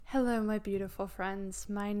Hello, my beautiful friends.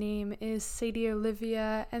 My name is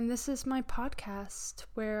Sadieolivia, and this is my podcast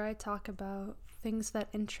where I talk about things that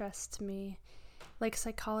interest me, like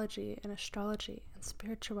psychology and astrology and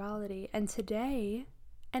spirituality. And today,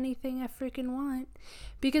 anything I freaking want,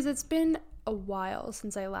 because it's been a while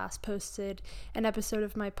since I last posted an episode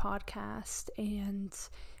of my podcast, and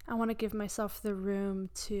I want to give myself the room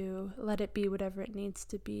to let it be whatever it needs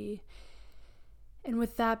to be. And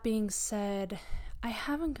with that being said, I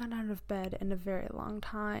haven't gotten out of bed in a very long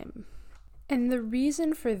time. And the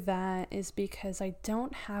reason for that is because I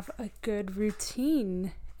don't have a good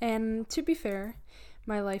routine. And to be fair,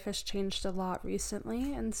 my life has changed a lot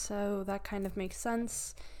recently, and so that kind of makes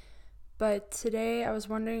sense. But today I was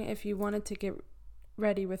wondering if you wanted to get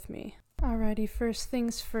ready with me. Alrighty, first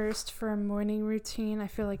things first, for a morning routine, I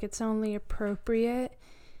feel like it's only appropriate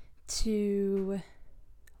to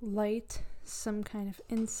light some kind of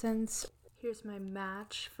incense. Here's my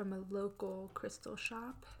match from a local crystal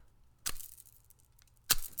shop.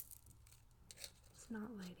 It's not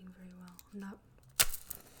lighting very well.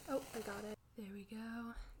 Oh, I got it. There we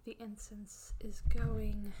go. The incense is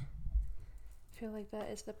going. I feel like that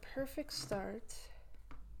is the perfect start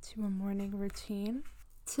to a morning routine.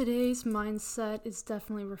 Today's mindset is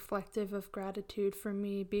definitely reflective of gratitude for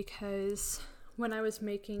me, because when I was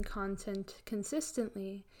making content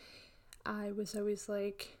consistently, I was always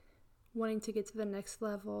like wanting to get to the next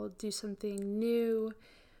level, do something new,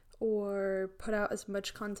 or put out as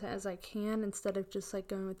much content as I can instead of just like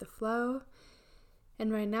going with the flow.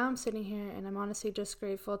 And right now I'm sitting here and I'm honestly just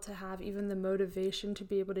grateful to have even the motivation to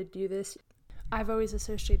be able to do this. I've always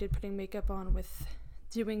associated putting makeup on with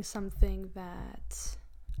doing something that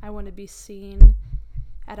I want to be seen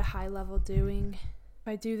at a high level doing. If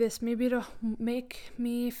I do this, maybe it'll make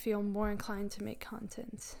me feel more inclined to make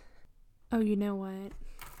content. Oh, you know what?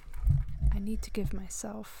 I need to give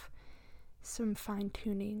myself some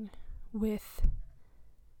fine-tuning with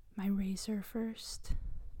my razor first.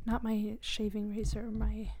 Not my shaving razor,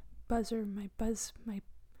 my buzz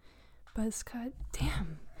cut.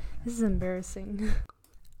 Damn, this is embarrassing.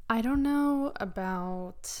 I don't know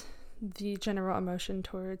about the general emotion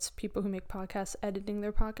towards people who make podcasts editing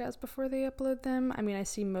their podcasts before they upload them. I mean, I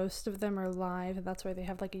see most of them are live, and that's why they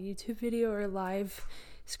have like a YouTube video or a live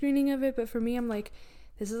screening of it. But for me, I'm like,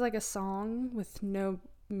 this is like a song with no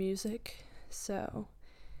music, so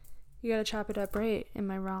you gotta chop it up right.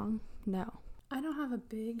 Am I wrong? No. I don't have a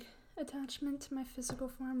big attachment to my physical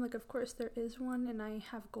form. Like, of course there is one, and I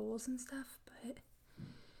have goals and stuff, but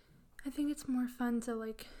I think it's more fun to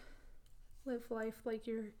like live life like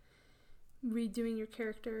you're redoing your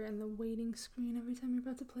character and the waiting screen every time you're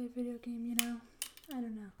about to play a video game, you know? I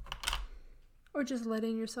don't know. Or just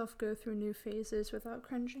letting yourself go through new phases without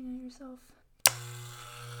cringing at yourself.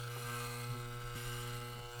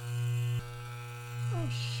 Oh,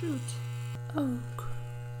 shoot. Oh,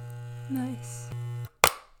 nice.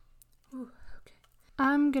 Ooh, okay.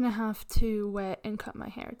 I'm gonna have to wet and cut my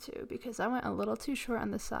hair too, because I went a little too short on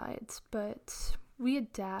the sides, but we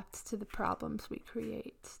adapt to the problems we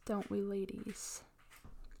create, don't we, ladies?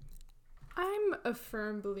 I'm a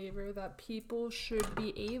firm believer that people should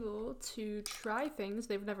be able to try things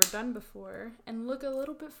they've never done before and look a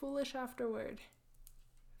little bit foolish afterward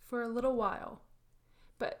for a little while,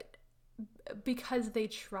 but because they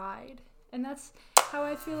tried. And that's how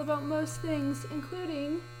I feel about most things,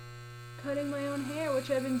 including cutting my own hair,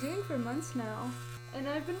 which I've been doing for months now, and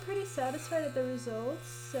I've been pretty satisfied at the results,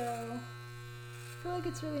 so I feel like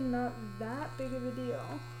it's really not that big of a deal.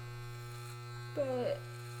 But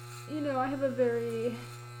you know, I have a very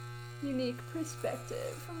unique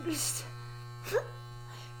perspective. I'm just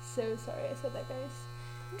so sorry I said that, guys.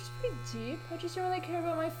 I'm just pretty deep. I just don't really care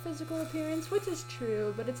about my physical appearance, which is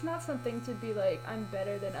true, but it's not something to be like, I'm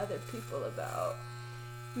better than other people about.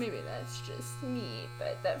 Maybe that's just me,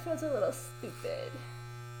 but that feels a little stupid.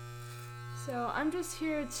 So I'm just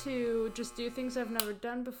here to just do things I've never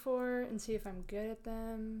done before and see if I'm good at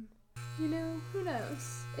them. You know, who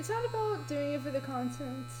knows? It's not about doing it for the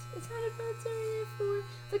content. It's not about doing it for...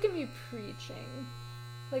 Look at me preaching.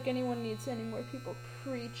 Like anyone needs any more people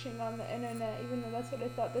preaching on the internet, even though that's what I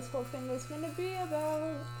thought this whole thing was going to be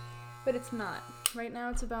about. But it's not. Right now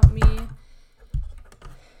it's about me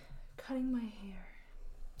cutting my hair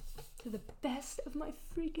to the best of my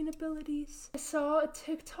freaking abilities. I saw a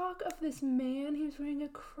TikTok of this man. He was wearing a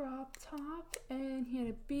crop top and he had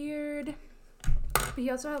a beard. But he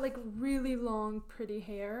also had like really long, pretty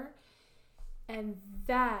hair. And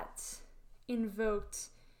that invoked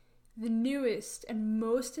the newest and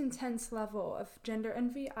most intense level of gender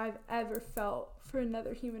envy I've ever felt for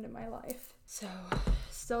another human in my life. So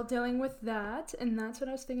still dealing with that, and that's what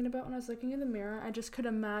I was thinking about when I was looking in the mirror. I just could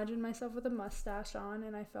imagine myself with a mustache on,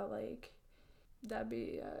 and I felt like that'd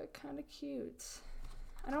be kind of cute.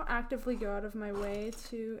 I don't actively go out of my way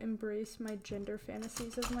to embrace my gender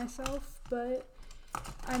fantasies of myself, but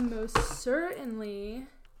I most certainly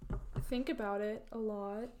think about it a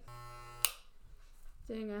lot.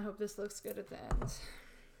 Dang, I hope this looks good at the end.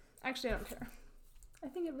 Actually, I don't care. I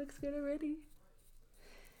think it looks good already.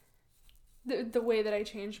 The way that I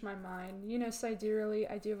changed my mind. You know,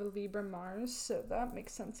 sidereally, I do have a Libra Mars, so that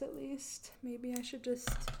makes sense at least. Maybe I should just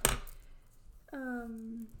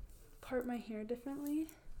part my hair differently.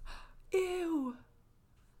 Ew!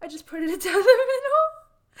 I just parted it down the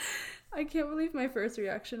middle. I can't believe my first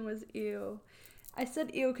reaction was ew. I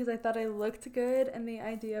said ew because I thought I looked good, and the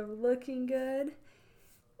idea of looking good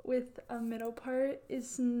with a middle part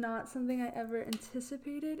is not something I ever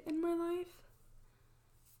anticipated in my life.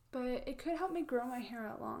 But it could help me grow my hair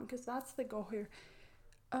out long, because that's the goal here.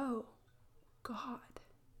 Oh, God.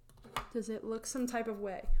 Does it look some type of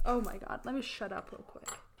way? Oh my God, let me shut up real quick.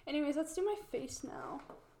 Anyways, let's do my face now.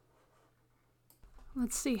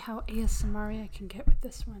 Let's see how ASMR I can get with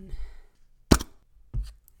this one.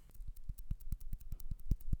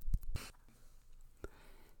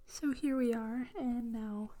 So here we are, and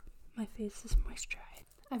now my face is moisturized.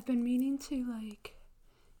 I've been meaning to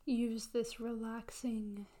use this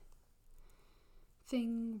relaxing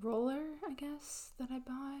thing roller, I guess, that I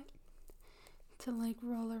bought to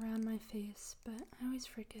roll around my face, but I always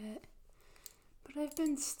forget. But I've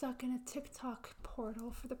been stuck in a TikTok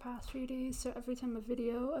portal for the past few days, so every time a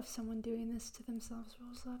video of someone doing this to themselves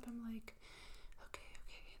rolls up, I'm like, okay,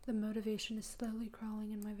 the motivation is slowly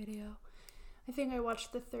crawling in my video. I think I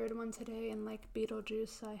watched the third one today, and like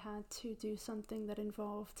Beetlejuice, I had to do something that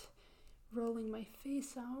involved rolling my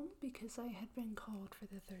face out because I had been called for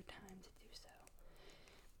the third time to do so.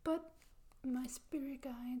 But my spirit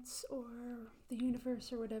guides or the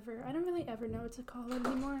universe or whatever, I don't really ever know what to call it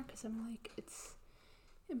anymore, because I'm like,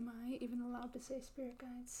 am I even allowed to say spirit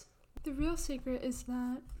guides? The real secret is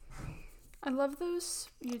that I love those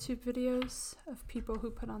YouTube videos of people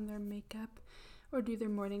who put on their makeup or do their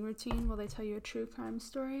morning routine while they tell you a true crime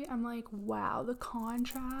story. I'm like, wow, the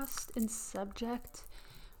contrast in subject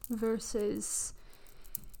versus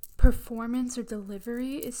performance or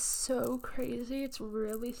delivery is so crazy. It's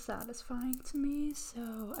really satisfying to me.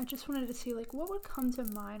 So I just wanted to see what would come to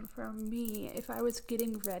mind for me if I was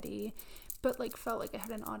getting ready but felt like I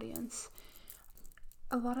had an audience.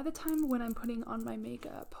 A lot of the time when I'm putting on my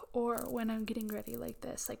makeup or when I'm getting ready like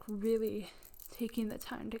this, really taking the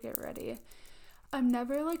time to get ready, I'm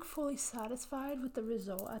never fully satisfied with the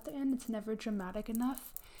result at the end. It's never dramatic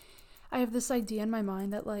enough. I have this idea in my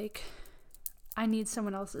mind that I need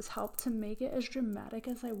someone else's help to make it as dramatic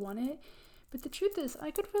as I want it. But the truth is,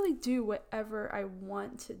 I could really do whatever I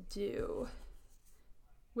want to do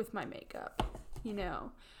with my makeup,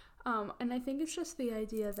 and I think it's just the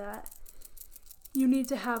idea that you need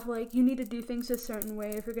to have you need to do things a certain way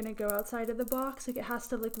if you're going to go outside of the box. It has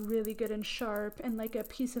to look really good and sharp and like a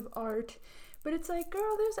piece of art. But it's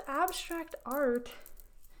girl, there's abstract art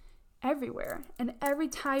everywhere. And every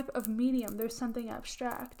type of medium, there's something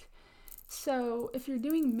abstract. So if you're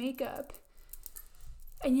doing makeup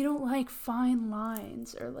and you don't like fine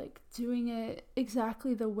lines or doing it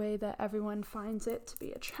exactly the way that everyone finds it to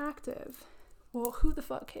be attractive, well, who the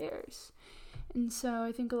fuck cares? And so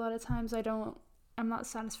I think a lot of times I'm not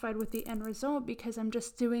satisfied with the end result because I'm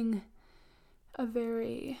just doing a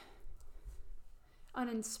very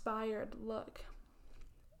uninspired look.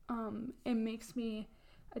 It makes me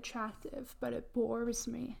attractive, but it bores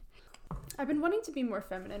me. I've been wanting to be more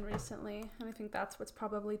feminine recently, and I think that's what's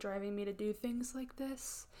probably driving me to do things like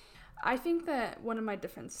this. I think that one of my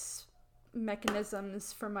defense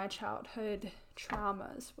mechanisms for my childhood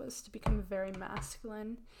traumas was to become very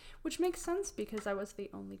masculine, which makes sense because I was the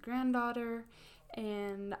only granddaughter,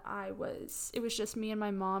 and it was just me and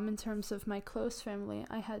my mom in terms of my close family.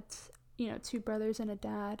 I had, 2 brothers and a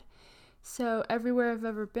dad. So everywhere I've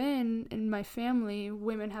ever been in my family,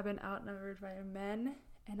 women have been outnumbered by men.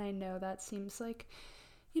 And I know that seems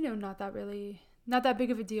not that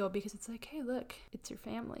big of a deal because it's hey, look, it's your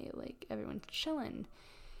family. Everyone's chilling.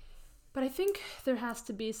 But I think there has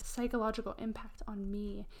to be psychological impact on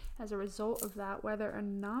me as a result of that, whether or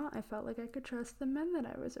not I felt like I could trust the men that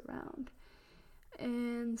I was around.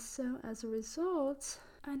 And so as a result,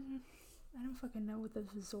 I don't fucking know what the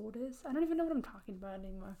result is. I don't even know what I'm talking about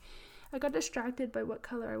anymore. I got distracted by what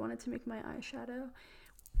color I wanted to make my eyeshadow.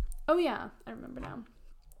 Oh yeah, I remember now.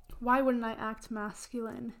 Why wouldn't I act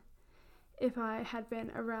masculine if I had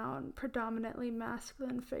been around predominantly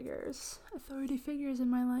masculine figures, authority figures in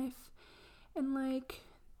my life. And like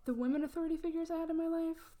the women authority figures I had in my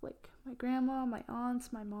life, like my grandma, my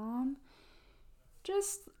aunts, my mom,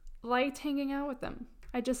 just liked hanging out with them.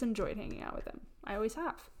 I just enjoyed hanging out with them. I always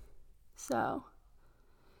have. So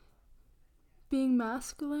being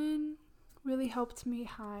masculine really helped me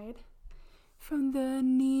hide from the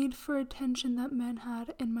need for attention that men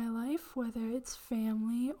had in my life, whether it's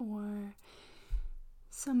family or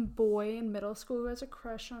some boy in middle school who has a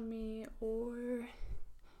crush on me, or,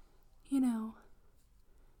 you know,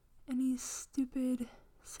 any stupid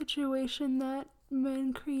situation that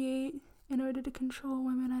men create in order to control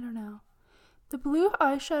women. I don't know. The blue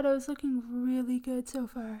eyeshadow is looking really good so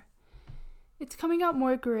far. It's coming out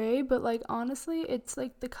more gray, but like honestly, it's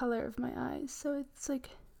like the color of my eyes, so it's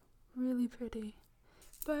like really pretty.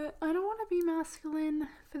 But I don't want to be masculine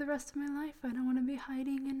for the rest of my life. I don't want to be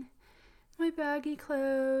hiding in my baggy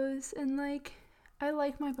clothes, and like I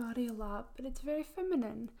like my body a lot, but it's very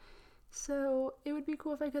feminine. So it would be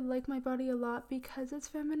cool if I could like my body a lot because it's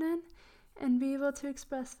feminine and be able to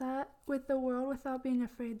express that with the world without being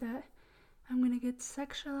afraid that I'm gonna get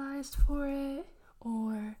sexualized for it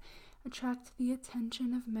or attract the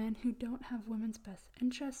attention of men who don't have women's best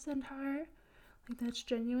interests at heart. Like, that's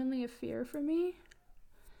genuinely a fear for me.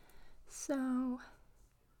 So,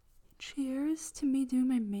 cheers to me doing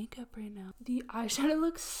my makeup right now. The eyeshadow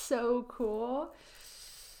looks so cool.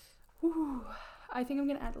 Ooh, I think I'm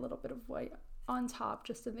gonna add a little bit of white on top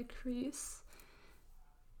just in the crease.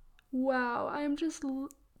 Wow, I am just,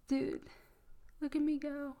 dude, look at me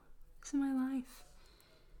go. This is my life.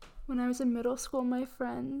 When I was in middle school, my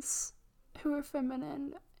friends who were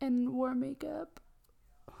feminine and wore makeup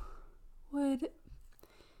would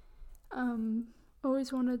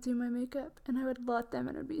always want to do my makeup, and I would let them,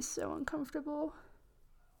 and it would be so uncomfortable.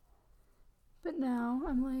 But now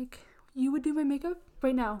I'm like, you would do my makeup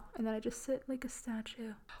right now, and then I just sit like a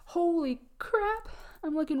statue. Holy crap,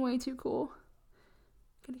 I'm looking way too cool.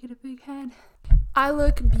 Gonna get a big head. I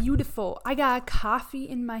look beautiful. I got coffee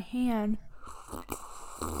in my hand.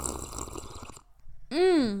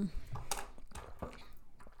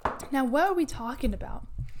 Now, what are we talking about?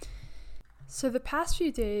 So the past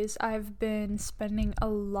few days, I've been spending a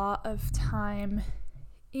lot of time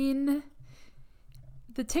in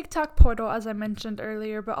the TikTok portal, as I mentioned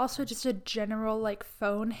earlier, but also just a general like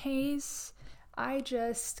phone haze. I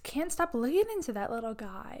just can't stop looking into that little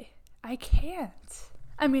guy. I can't.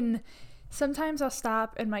 I mean, sometimes I'll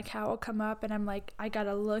stop and my cat will come up and I'm like, I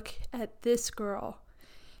gotta look at this girl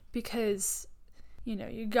because, you know,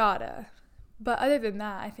 you gotta. But other than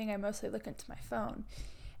that, I think I mostly look into my phone.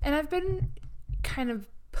 And I've been kind of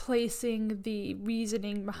placing the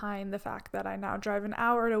reasoning behind the fact that I now drive an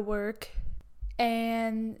hour to work.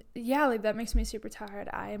 And yeah, like that makes me super tired.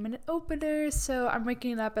 I am an opener, so I'm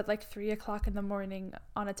waking up at like 3 o'clock in the morning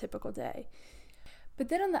on a typical day. But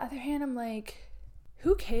then on the other hand, I'm like,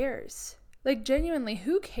 who cares? Like genuinely,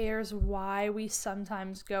 who cares why we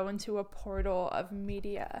sometimes go into a portal of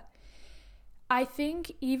media? I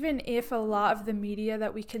think even if a lot of the media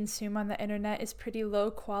that we consume on the internet is pretty low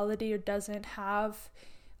quality or doesn't have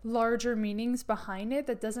larger meanings behind it,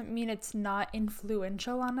 that doesn't mean it's not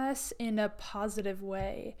influential on us in a positive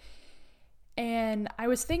way. And I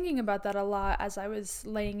was thinking about that a lot as I was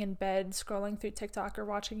laying in bed scrolling through TikTok or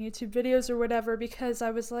watching YouTube videos or whatever, because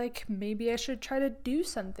I was like, maybe I should try to do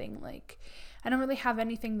something. Like, I don't really have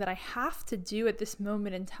anything that I have to do at this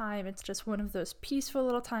moment in time. It's just one of those peaceful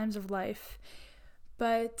little times of life.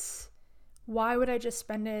 But why would I just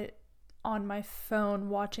spend it on my phone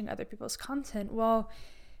watching other people's content? Well,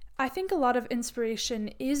 I think a lot of inspiration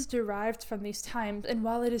is derived from these times, and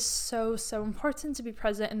while it is so important to be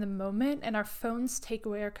present in the moment, and our phones take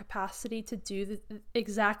away our capacity to do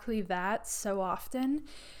exactly that so often,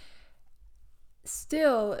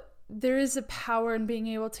 still, there is a power in being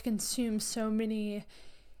able to consume so many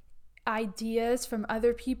ideas from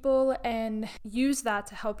other people and use that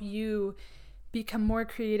to help you become more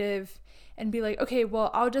creative and be like, okay, well,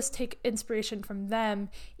 I'll just take inspiration from them.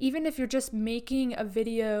 Even if you're just making a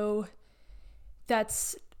video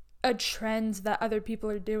that's a trend that other people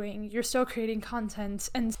are doing, you're still creating content.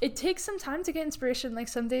 And it takes some time to get inspiration. Like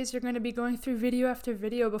some days you're going to be going through video after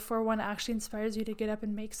video before one actually inspires you to get up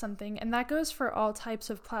and make something. And that goes for all types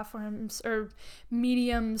of platforms or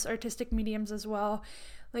mediums, artistic mediums as well.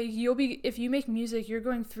 Like if you make music, you're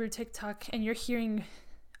going through TikTok and you're hearing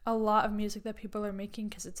a lot of music that people are making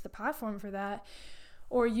because it's the platform for that,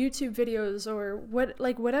 or YouTube videos, or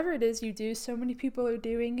whatever it is you do. So many people are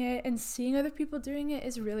doing it, and seeing other people doing it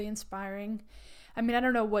is really inspiring. I mean, I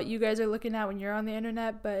don't know what you guys are looking at when you're on the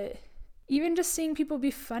internet, but even just seeing people be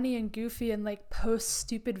funny and goofy and like post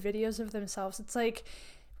stupid videos of themselves, it's like,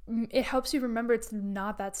 it helps you remember it's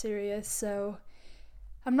not that serious. So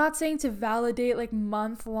I'm not saying to validate like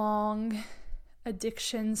month-long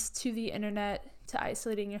addictions to the internet, to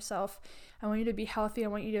isolating yourself. I want you to be healthy. I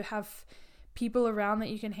want you to have people around that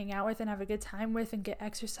you can hang out with and have a good time with and get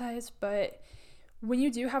exercise. But when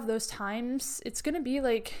you do have those times, it's going to be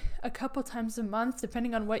like a couple times a month,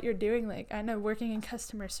 depending on what you're doing. Like, I know working in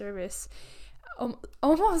customer service,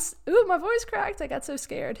 almost, my voice cracked. I got so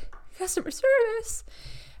scared. Customer service.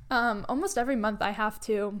 Almost every month I have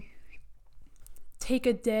to take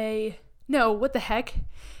a day. No, what the heck?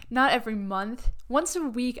 Not every month. Once a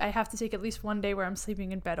week, I have to take at least one day where I'm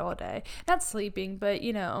sleeping in bed all day. Not sleeping, but,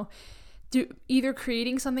 do either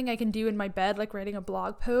creating something I can do in my bed, like writing a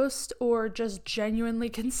blog post, or just genuinely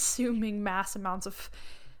consuming mass amounts of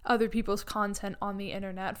other people's content on the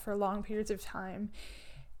internet for long periods of time.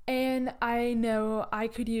 And I know I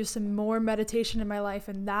could use some more meditation in my life,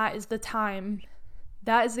 and that is the time.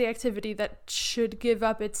 That is the activity that should give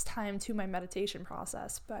up its time to my meditation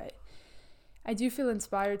process. But I do feel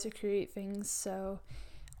inspired to create things. So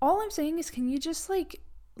all I'm saying is, can you just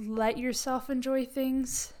let yourself enjoy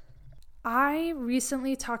things? I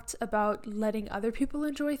recently talked about letting other people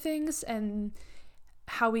enjoy things and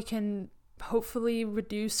how we can hopefully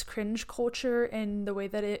reduce cringe culture and the way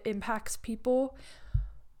that it impacts people.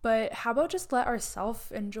 But how about just let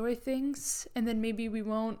ourselves enjoy things, and then maybe we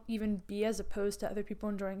won't even be as opposed to other people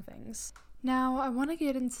enjoying things. Now, I want to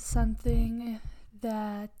get into something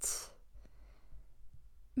that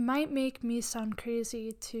might make me sound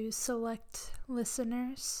crazy to select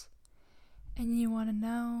listeners, and you want to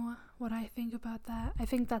know what I think about that. I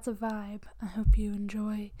think that's a vibe. I hope you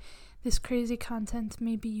enjoy this crazy content.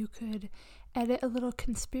 Maybe you could edit a little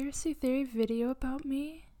conspiracy theory video about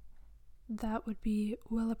me. That would be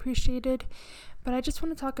well appreciated. But I just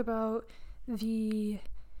want to talk about the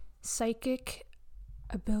psychic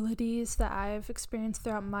abilities that I've experienced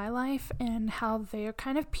throughout my life and how they're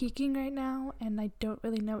kind of peaking right now, and I don't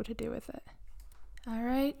really know what to do with it.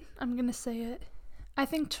 Alright, I'm gonna say it. I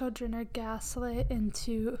think children are gaslit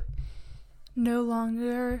into no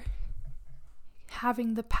longer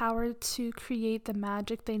having the power to create the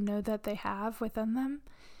magic they know that they have within them.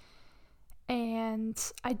 And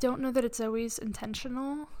I don't know that it's always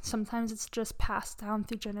intentional. Sometimes it's just passed down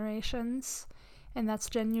through generations, and that's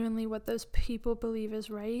genuinely what those people believe is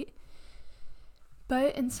right.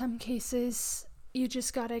 But in some cases, you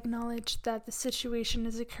just gotta acknowledge that the situation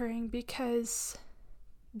is occurring because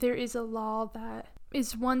there is a law that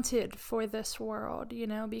is wanted for this world,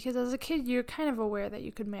 because as a kid, you're kind of aware that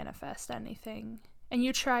you could manifest anything, and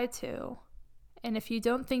you try to. And if you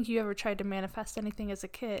don't think you ever tried to manifest anything as a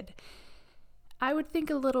kid, I would think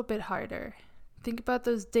a little bit harder. Think about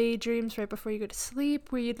those daydreams right before you go to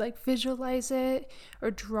sleep where you'd visualize it,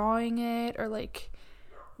 or drawing it, or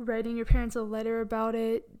writing your parents a letter about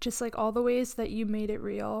it, just all the ways that you made it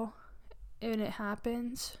real and it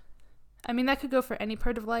happened. I mean, that could go for any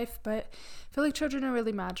part of life, but I feel like children are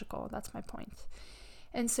really magical. That's my point.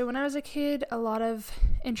 And so when I was a kid, a lot of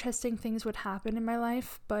interesting things would happen in my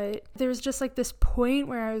life, but there was just this point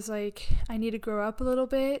where I was I need to grow up a little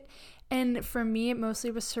bit. And for me, it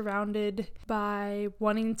mostly was surrounded by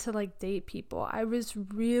wanting to date people. I was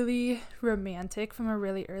really romantic from a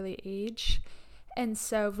really early age. And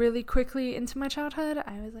so really quickly into my childhood,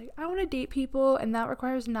 I was I want to date people, and that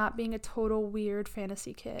requires not being a total weird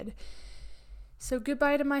fantasy kid. So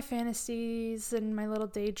goodbye to my fantasies and my little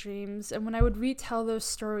daydreams. And when I would retell those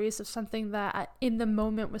stories of something that in the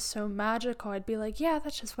moment was so magical, I'd be yeah,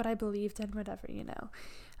 that's just what I believed in, whatever,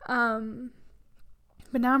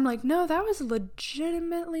 But now I'm no, that was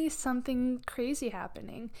legitimately something crazy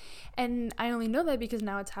happening. And I only know that because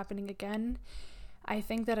now it's happening again. I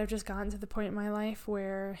think that I've just gotten to the point in my life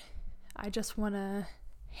where I just want to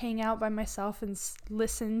hang out by myself and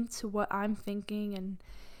listen to what I'm thinking and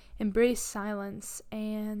embrace silence.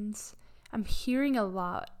 And I'm hearing a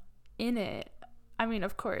lot in it. I mean,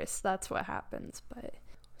 of course, that's what happens. But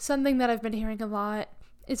something that I've been hearing a lot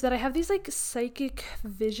is that I have these psychic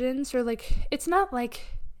visions, or it's not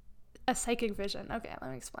a psychic vision. Okay,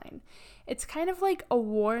 let me explain. It's kind of a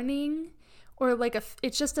warning, or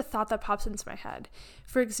it's just a thought that pops into my head.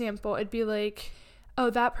 For example, it'd be oh,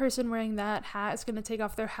 that person wearing that hat is going to take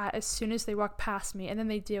off their hat as soon as they walk past me, and then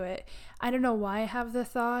they do it. I don't know why I have the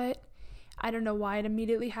thought. I don't know why it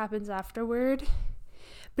immediately happens afterward.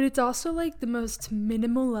 But it's also the most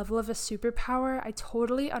minimal level of a superpower. I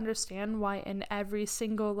totally understand why in every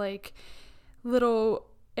single little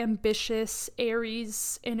ambitious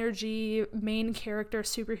Aries energy main character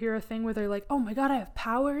superhero thing where they're like, oh my god, I have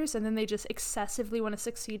powers, and then they just excessively want to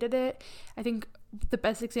succeed at it. I think the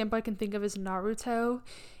best example I can think of is Naruto.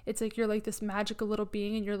 It's like you're like this magical little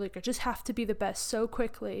being and you're like, I just have to be the best so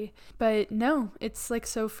quickly. But no, it's like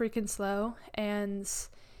so freaking slow, and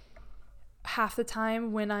half the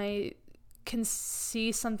time when I can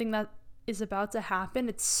see something that is about to happen,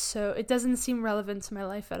 it doesn't seem relevant to my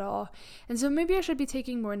life at all. And so maybe I should be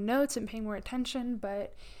taking more notes and paying more attention,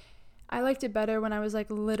 but I liked it better when I was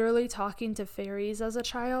like literally talking to fairies as a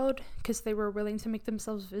child, because they were willing to make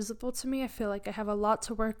themselves visible to me. I feel like I have a lot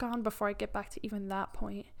to work on before I get back to even that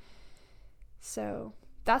point. So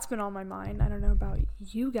that's been on my mind. I don't know about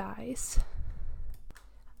you guys.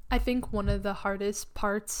 I think one of the hardest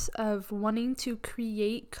parts of wanting to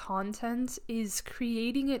create content is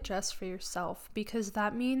creating it just for yourself, because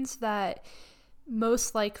that means that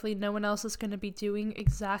most likely no one else is going to be doing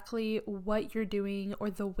exactly what you're doing or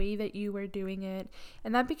the way that you are doing it.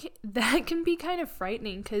 And that can be kind of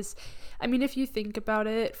frightening, because I mean, if you think about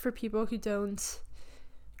it, for people who don't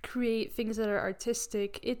create things that are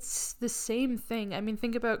artistic, it's the same thing. I mean,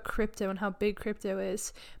 think about crypto and how big crypto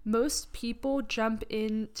is. Most people jump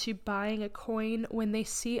into buying a coin when they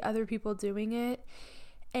see other people doing it,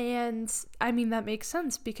 and I mean, that makes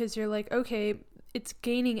sense, because you're like, okay, it's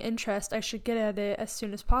gaining interest, I should get at it as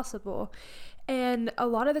soon as possible. And a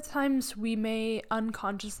lot of the times we may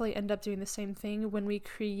unconsciously end up doing the same thing when we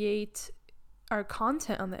create our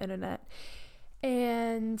content on the internet.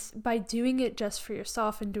 And by doing it just for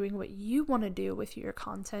yourself and doing what you want to do with your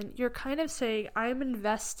content, you're kind of saying, I'm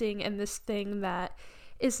investing in this thing that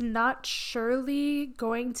is not surely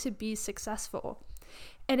going to be successful.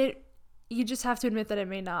 And you just have to admit that it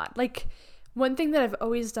may not. Like, one thing that I've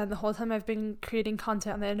always done the whole time I've been creating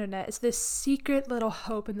content on the internet is this secret little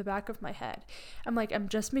hope in the back of my head. I'm like, I'm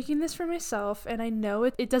just making this for myself, and I know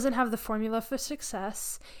it doesn't have the formula for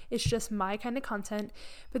success. It's just my kind of content.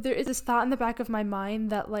 But there is this thought in the back of my mind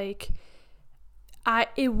that like,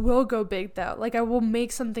 it will go big though. Like, I will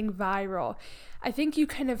make something viral. I think you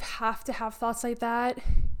kind of have to have thoughts like that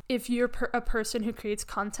if you're a person who creates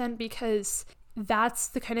content, because that's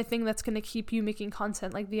the kind of thing that's going to keep you making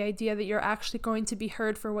content, like the idea that you're actually going to be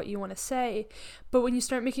heard for what you want to say. But when you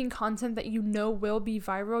start making content that you know will be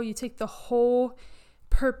viral, you take the whole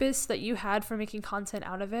purpose that you had for making content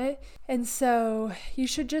out of it. And so you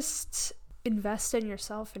should just invest in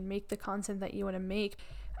yourself and make the content that you want to make.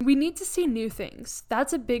 We need to see new things.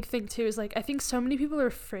 That's a big thing too, is like, I think so many people are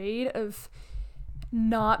afraid of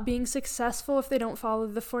not being successful if they don't follow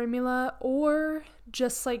the formula, or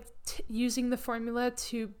just like using the formula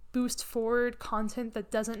to boost forward content that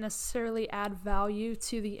doesn't necessarily add value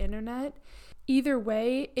to the internet. Either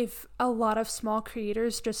way, if a lot of small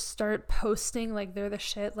creators just start posting like they're the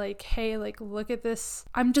shit, like, hey, like, look at this,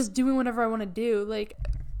 I'm just doing whatever I want to do, like,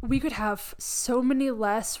 we could have so many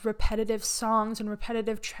less repetitive songs and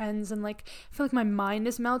repetitive trends. And like, I feel like my mind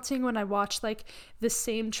is melting when I watch like the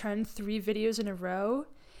same trend 3 videos in a row.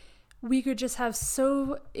 We could just have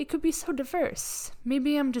it could be so diverse.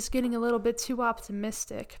 Maybe I'm just getting a little bit too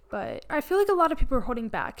optimistic, but I feel like a lot of people are holding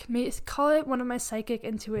back. Call it one of my psychic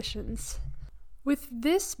intuitions. With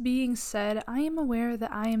this being said, I am aware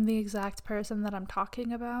that I am the exact person that I'm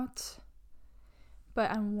talking about, but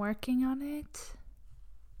I'm working on it.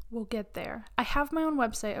 We'll get there. I have my own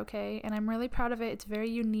website, okay, and I'm really proud of it. It's very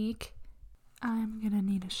unique. I'm gonna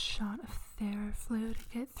need a shot of Theraflu to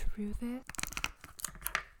get through this.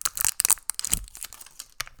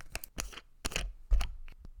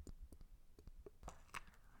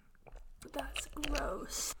 That's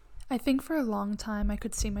gross. I think for a long time I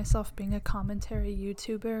could see myself being a commentary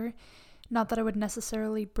YouTuber. Not that I would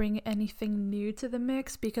necessarily bring anything new to the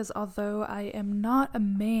mix, because although I am not a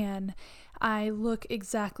man, I look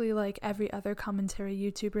exactly like every other commentary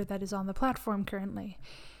YouTuber that is on the platform currently.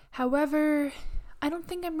 However, I don't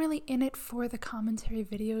think I'm really in it for the commentary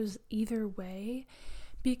videos either way,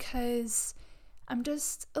 because I'm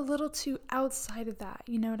just a little too outside of that,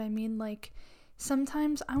 you know what I mean? Like,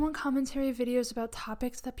 sometimes I want commentary videos about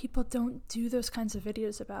topics that people don't do those kinds of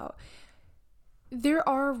videos about. There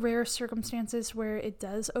are rare circumstances where it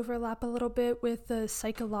does overlap a little bit with the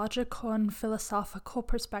psychological and philosophical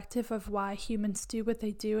perspective of why humans do what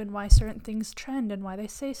they do and why certain things trend and why they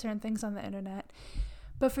say certain things on the internet.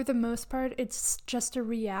 But for the most part, it's just a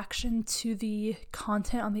reaction to the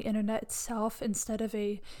content on the internet itself, instead of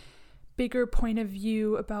a bigger point of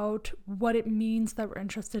view about what it means that we're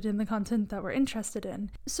interested in the content that we're interested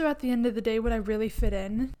in. So at the end of the day, would I really fit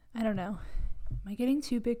in? I don't know. Am I getting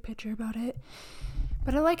too big picture about it?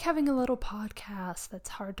 But I like having a little podcast that's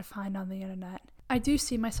hard to find on the internet. I do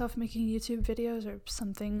see myself making YouTube videos or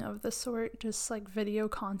something of the sort, just like video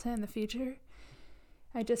content in the future.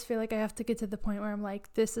 I just feel like I have to get to the point where I'm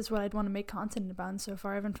like, this is what I'd want to make content about, and so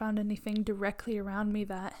far I haven't found anything directly around me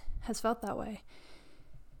that has felt that way.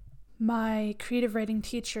 My creative writing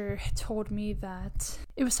teacher told me that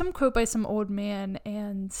it was some quote by some old man,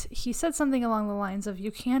 and he said something along the lines of,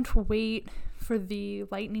 you can't wait for the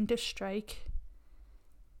lightning to strike.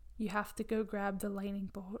 You have to go grab the lightning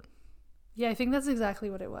bolt. Yeah, I think that's exactly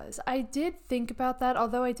what it was. I did think about that,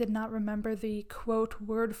 although I did not remember the quote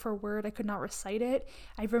word for word. I could not recite it.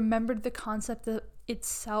 I remembered the concept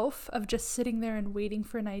itself of just sitting there and waiting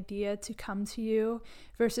for an idea to come to you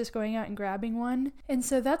versus going out and grabbing one. And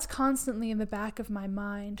so that's constantly in the back of my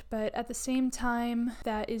mind. But at the same time,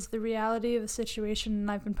 that is the reality of the situation, and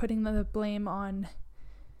I've been putting the blame on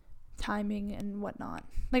timing and whatnot.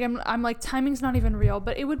 Like I'm like, timing's not even real,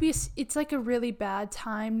 but it's like a really bad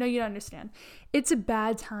time. No, you don't understand. It's a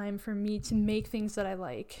bad time for me to make things that I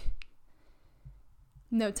like.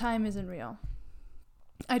 No, time isn't real.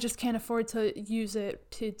 I just can't afford to use it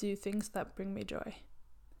to do things that bring me joy.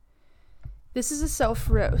 This is a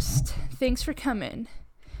self-roast. Thanks for coming.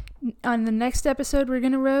 On the next episode, we're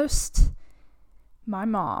gonna roast my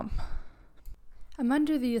mom. I'm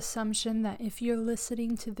under the assumption that if you're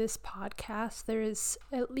listening to this podcast, there is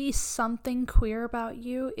at least something queer about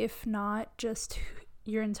you, if not just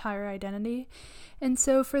your entire identity. And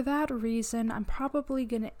so for that reason, I'm probably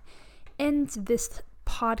going to end this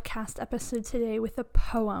podcast episode today with a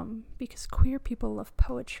poem, because queer people love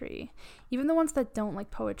poetry. Even the ones that don't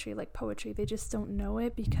like poetry, they just don't know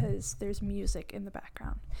it because there's music in the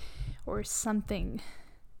background or something,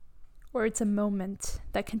 or it's a moment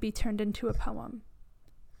that can be turned into a poem.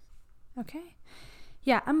 Okay?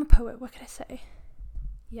 Yeah, I'm a poet. What could I say?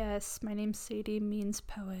 Yes, my name's Sadie, means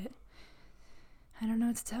poet. I don't know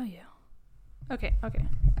what to tell you. Okay.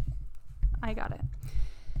 I got it.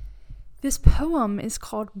 This poem is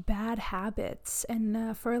called Bad Habits,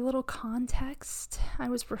 and for a little context, I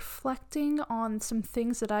was reflecting on some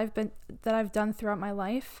things that I've done throughout my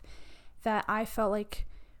life that I felt like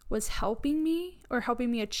was helping me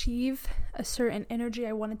achieve a certain energy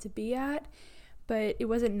I wanted to be at, but it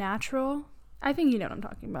wasn't natural. I think you know what I'm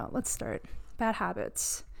talking about. Let's start. Bad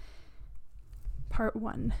habits. Part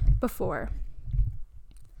 1. Before.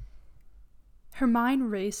 Her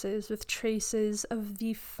mind races with traces of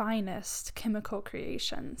the finest chemical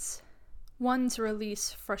creations. 1, to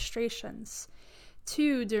release frustrations.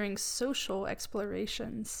 2, during social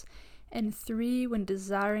explorations. And 3, when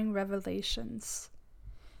desiring revelations.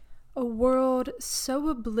 A world so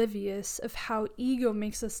oblivious of how ego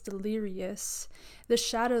makes us delirious. The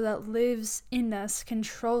shadow that lives in us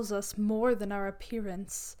controls us more than our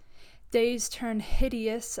appearance. Days turn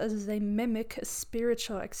hideous as they mimic a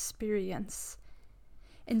spiritual experience.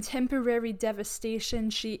 In temporary devastation,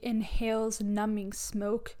 she inhales numbing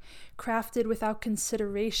smoke, crafted without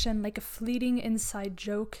consideration like a fleeting inside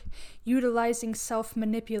joke, utilizing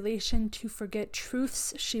self-manipulation to forget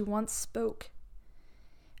truths she once spoke.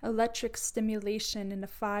 Electric stimulation in a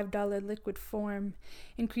 $5 liquid form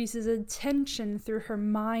increases attention through her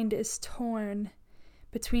mind is torn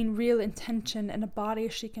between real intention and a body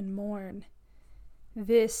she can mourn.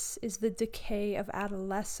 This is the decay of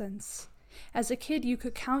adolescence. As a kid, you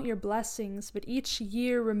could count your blessings, but each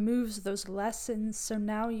year removes those lessons, so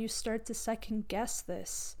now you start to second-guess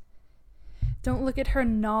this. Don't look at her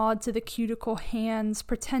nod to the cuticle hands,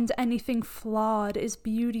 pretend anything flawed is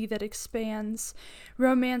beauty that expands.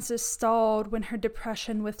 Romance is stalled when her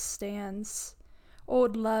depression withstands.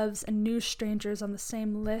 Old loves and new strangers on the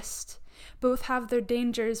same list. Both have their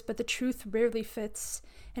dangers, but the truth rarely fits,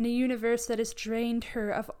 in a universe that has drained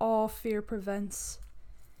her of all fear prevents.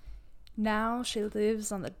 Now she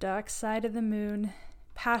lives on the dark side of the moon.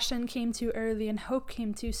 Passion came too early and hope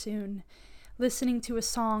came too soon. Listening to a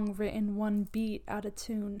song written 1 beat out of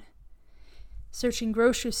tune. Searching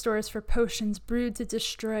grocery stores for potions brewed to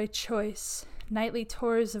destroy choice. Nightly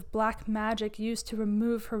tours of black magic used to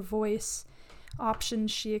remove her voice.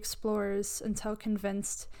 Options she explores until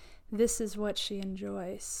convinced this is what she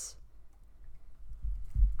enjoys.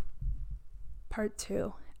 Part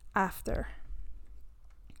 2. After.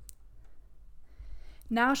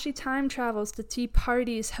 Now she time travels to tea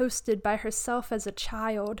parties hosted by herself as a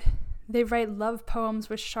child. They write love poems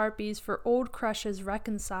with Sharpies for old crushes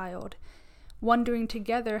reconciled, wondering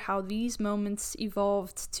together how these moments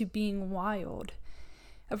evolved to being wild.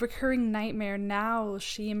 A recurring nightmare now,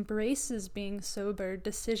 she embraces being sober.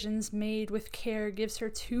 Decisions made with care gives her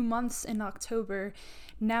 2 months in October.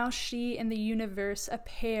 Now she and the universe, a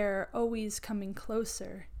pair, always coming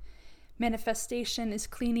closer. Manifestation is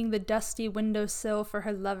cleaning the dusty windowsill for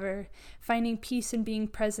her lover, finding peace in being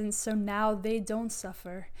present so now they don't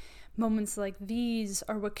suffer. Moments like these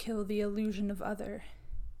are what kill the illusion of other.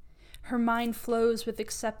 Her mind flows with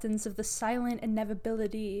acceptance of the silent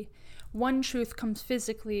inevitability. One truth comes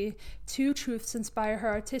physically, 2 truths inspire her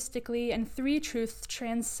artistically, and 3 truths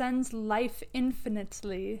transcends life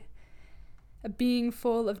infinitely. A being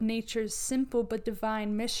full of nature's simple but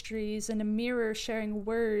divine mysteries, and a mirror sharing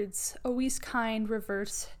words, always kind,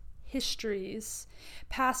 reverse histories.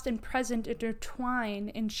 Past and present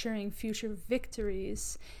intertwine, ensuring future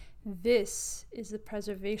victories. This is the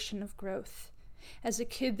preservation of growth. As a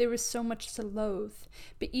kid, there was so much to loathe,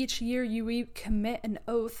 but each year you commit an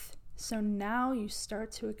oath, so now you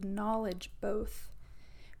start to acknowledge both.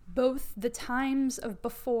 Both the times of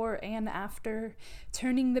before and after,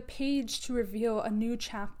 turning the page to reveal a new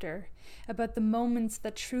chapter about the moments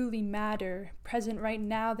that truly matter. Present right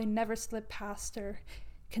now, they never slip past her,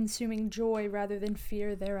 consuming joy rather than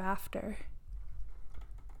fear thereafter.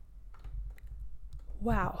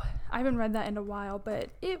 Wow, I haven't read that in a while, but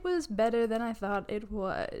it was better than I thought it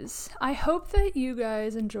was. I hope that you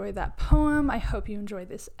guys enjoyed that poem. I hope you enjoyed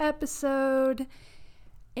this episode.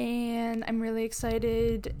 And I'm really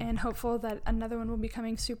excited and hopeful that another one will be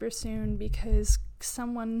coming super soon because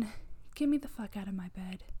someone get me the fuck out of my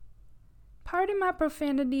bed. Pardon my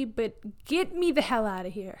profanity, but get me the hell out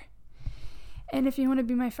of here. And if you want to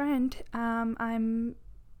be my friend, I'm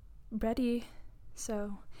ready.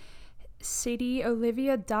 So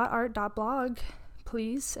sadieolivia.art.blog,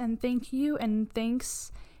 please. And thank you and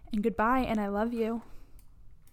thanks and goodbye and I love you.